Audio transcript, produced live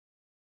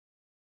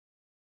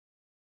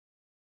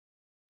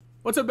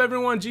What's up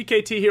everyone,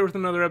 GKT here with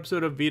another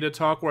episode of Vita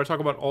Talk where I talk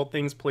about all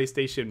things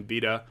PlayStation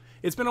Vita.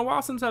 It's been a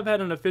while since I've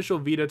had an official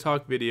Vita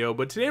Talk video,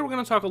 but today we're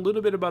going to talk a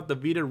little bit about the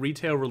Vita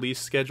retail release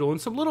schedule and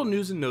some little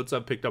news and notes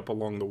I've picked up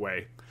along the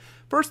way.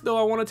 First though,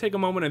 I want to take a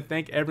moment and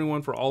thank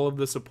everyone for all of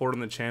the support on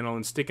the channel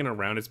and sticking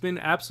around. It's been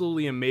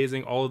absolutely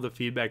amazing, all of the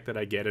feedback that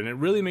I get, and it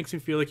really makes me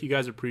feel like you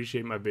guys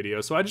appreciate my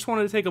videos. So I just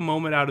wanted to take a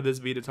moment out of this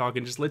Vita Talk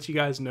and just let you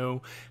guys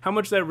know how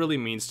much that really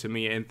means to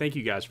me, and thank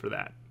you guys for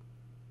that.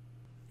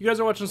 You guys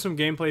are watching some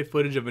gameplay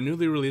footage of a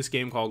newly released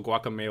game called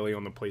Guacamelee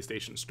on the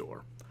PlayStation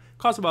Store. It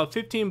costs about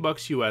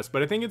 $15 US,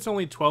 but I think it's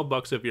only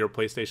 $12 if you're a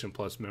PlayStation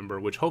Plus member,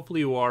 which hopefully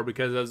you are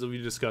because as we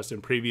discussed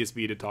in previous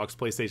Vita Talks,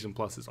 PlayStation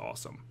Plus is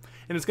awesome.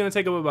 And it's going to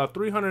take up about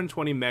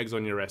 320 megs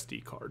on your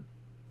SD card.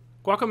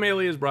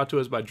 Guacamelee is brought to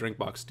us by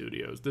Drinkbox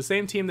Studios, the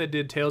same team that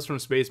did Tales from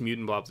Space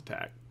Mutant Blobs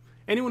Attack.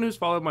 Anyone who's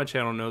followed my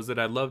channel knows that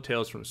I love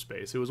Tales from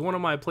Space. It was one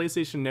of my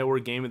PlayStation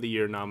Network Game of the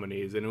Year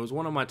nominees, and it was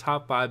one of my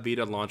top 5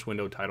 Vita launch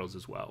window titles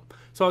as well.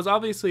 So I was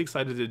obviously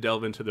excited to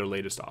delve into their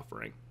latest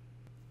offering.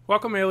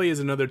 Guacamelee is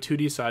another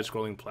 2D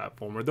side-scrolling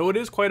platformer, though it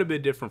is quite a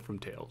bit different from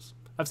Tales.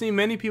 I've seen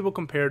many people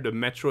compare it to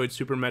Metroid,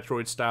 Super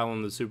Metroid style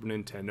on the Super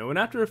Nintendo, and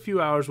after a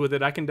few hours with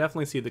it, I can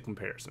definitely see the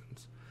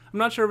comparisons. I'm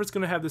not sure if it's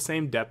going to have the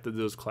same depth as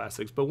those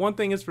classics, but one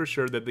thing is for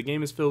sure that the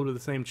game is filled with the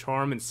same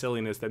charm and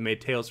silliness that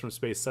made Tales from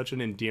Space such an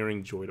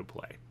endearing joy to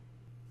play.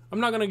 I'm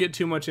not going to get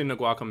too much into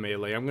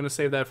Guacamelee. I'm going to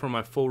save that for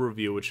my full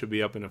review, which should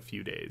be up in a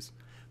few days.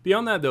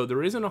 Beyond that though,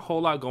 there isn't a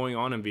whole lot going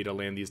on in Vita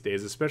land these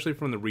days, especially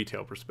from the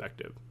retail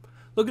perspective.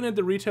 Looking at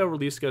the retail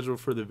release schedule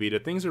for the Vita,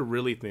 things are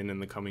really thin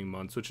in the coming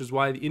months, which is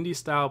why the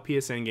indie-style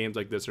PSN games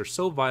like this are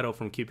so vital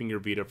from keeping your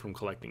Vita from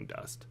collecting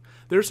dust.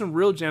 There are some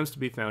real gems to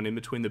be found in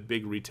between the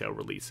big retail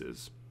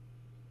releases.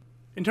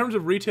 In terms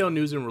of retail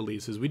news and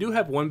releases, we do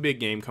have one big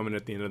game coming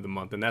at the end of the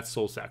month, and that's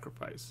Soul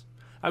Sacrifice.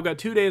 I've got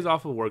 2 days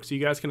off of work, so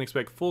you guys can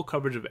expect full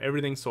coverage of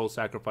everything Soul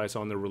Sacrifice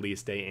on the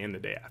release day and the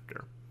day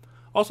after.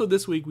 Also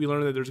this week, we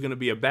learned that there's going to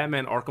be a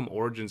Batman Arkham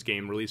Origins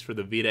game released for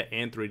the Vita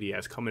and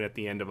 3DS coming at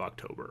the end of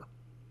October.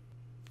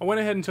 I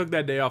went ahead and took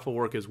that day off of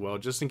work as well,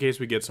 just in case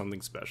we get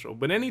something special,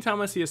 but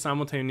anytime I see a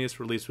simultaneous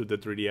release with the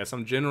 3DS,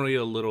 I'm generally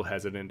a little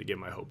hesitant to get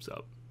my hopes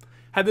up.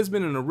 Had this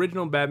been an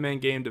original Batman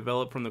game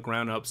developed from the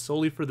ground up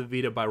solely for the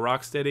Vita by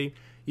Rocksteady,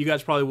 you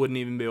guys probably wouldn't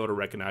even be able to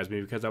recognize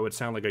me because I would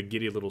sound like a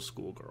giddy little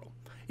schoolgirl.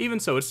 Even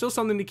so, it's still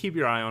something to keep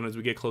your eye on as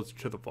we get closer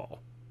to the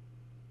fall.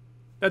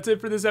 That's it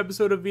for this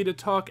episode of Vita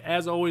Talk.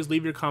 As always,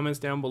 leave your comments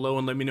down below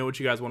and let me know what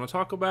you guys want to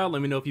talk about.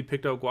 Let me know if you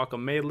picked up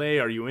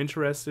Guacamelee, are you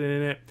interested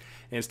in it?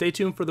 And stay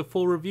tuned for the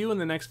full review in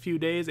the next few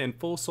days and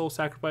full Soul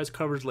Sacrifice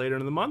coverage later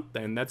in the month.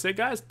 And that's it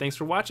guys, thanks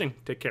for watching,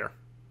 take care.